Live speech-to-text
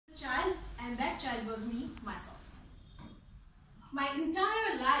and that child was me, myself. My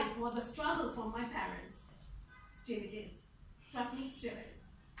entire life was a struggle for my parents. Still it is. Trust me, still it is.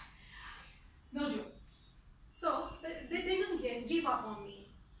 No joke. So, they didn't give up on me.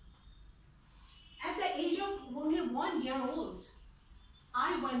 At the age of only 1 year old,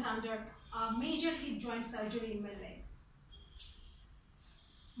 I went under a major hip joint surgery in my leg.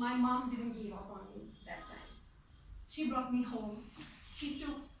 My mom didn't give up on me that time. She brought me home. She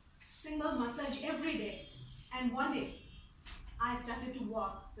took single massage every day. And one day, I started to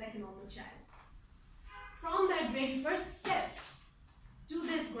walk like a normal child. From that very first step to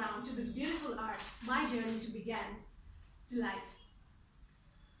this ground, to this beautiful earth, my journey began to life.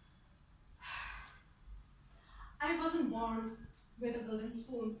 I wasn't born with a golden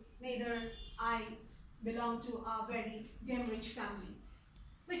spoon, neither I belong to a very damn-rich family.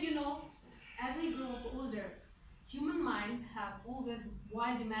 But you know, as I grew up older, human minds have always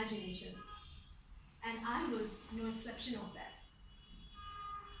wild imaginations, and I was no exception of that.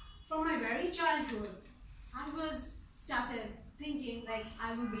 From my very childhood, I was started thinking like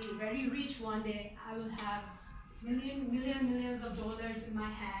I will be very rich one day, I will have millions of dollars in my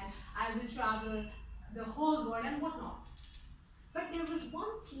hand, I will travel the whole world and whatnot. But there was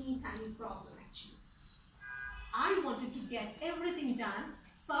one teeny tiny problem actually. I wanted to get everything done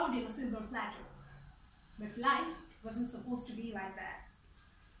served in a silver platter. But life wasn't supposed to be like that.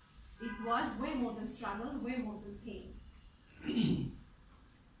 It was way more than struggle, way more than pain.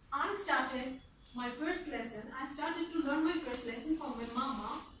 I started my first lesson, I started to learn my first lesson from my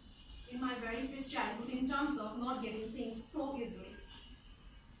mama in my very first childhood in terms of not getting things so easily.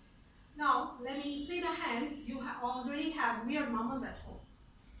 Now, let me see the hands. You already have weird mamas at home.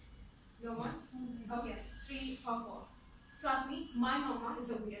 No one? Okay, 3 or 4. Trust me, my mama is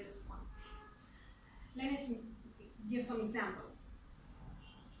the weirdest one. Let me give some examples.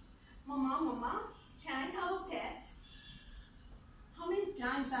 Mama, can I have a pet? How many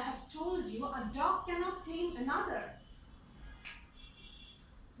times I have told you a dog cannot tame another?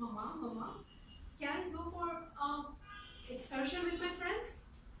 Mama, can I go for an excursion with my friends?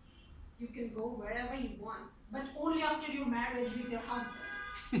 You can go wherever you want, but only after your marriage with your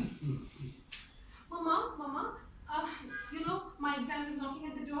husband. Mama, you know, my exam is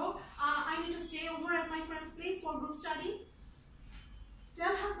knocking at the door. I need to stay over at my friend's place for group study.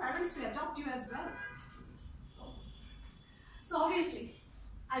 Tell her parents to adopt you as well. So obviously,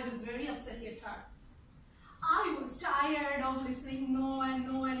 I was very upset with her. I was tired of listening no and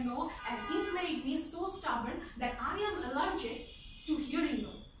no and no, and it made me so stubborn that I am allergic to hearing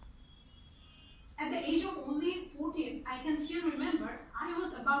no. At the age of only 14, I can still remember I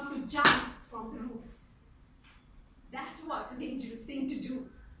was about to jump from the roof. That was a dangerous thing to do.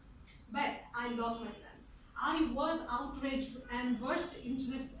 But I lost my sense. I was outraged and burst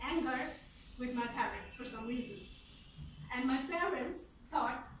into anger with my parents for some reasons. And my parents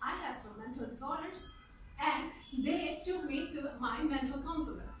thought I had some mental disorders, and they took me to my mental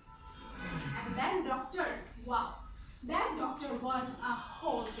counselor. And that doctor, wow, that doctor was a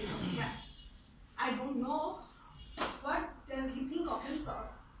whole piece of crap. I don't know what does he think of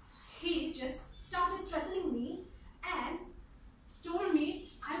himself. He just started threatening me and told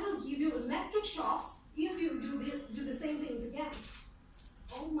me, I will give you electric shocks if you do the same things again.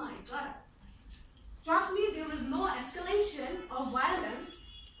 Oh my God. Trust me, there was no escalation of violence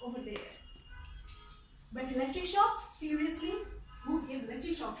over there. But electric shocks? Seriously? Who gave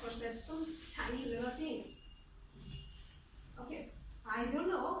electric shocks for such some tiny little things? Okay. I don't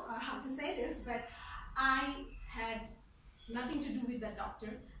know how to say this, but I had nothing to do with that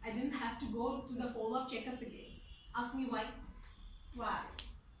doctor. I didn't have to go to the follow-up checkups again. Ask me why? Why?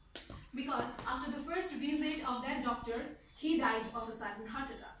 Because after the first visit of that doctor, he died of a sudden heart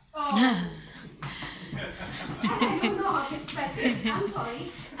attack. Oh. And I don't know how to express it. I'm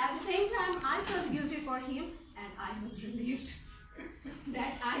sorry. At the same time, I felt guilty for him, and I was relieved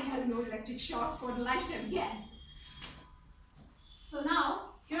that I had no electric shocks for the lifetime again. So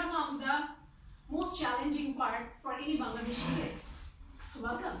now, here comes the most challenging part for any Bangladeshi kid.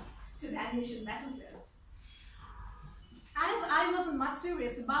 Welcome to the admission battlefield. As I wasn't much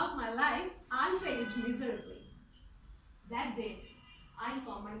serious about my life, I failed miserably. That day, I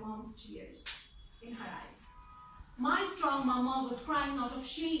saw my mom's tears in her eyes. My strong mama was crying out of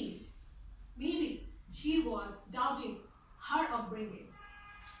shame. Maybe she was doubting her upbringings.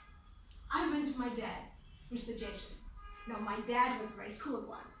 I went to my dad for suggestions. Now, my dad was a very cool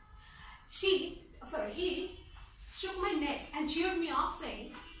one. He shook my neck and cheered me up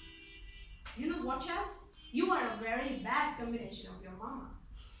saying, you know what, child? You are a very bad combination of your mama.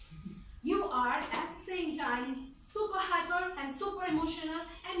 You are at the same time super hyper and super emotional,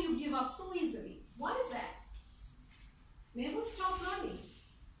 and you give give up so easily. What is that? Never stop learning.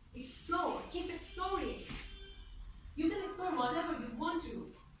 Explore. Keep exploring. You can explore whatever you want to.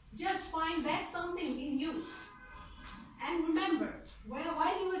 Just find that something in you. And remember,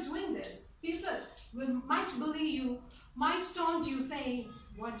 while you are doing this, people might bully you, might taunt you saying,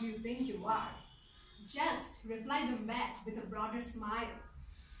 "What do you think you are?" Just reply them back with a broader smile.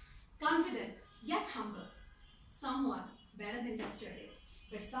 Confident, yet humble. Someone better than yesterday,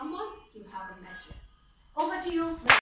 but someone you haven't met yet. Over to you.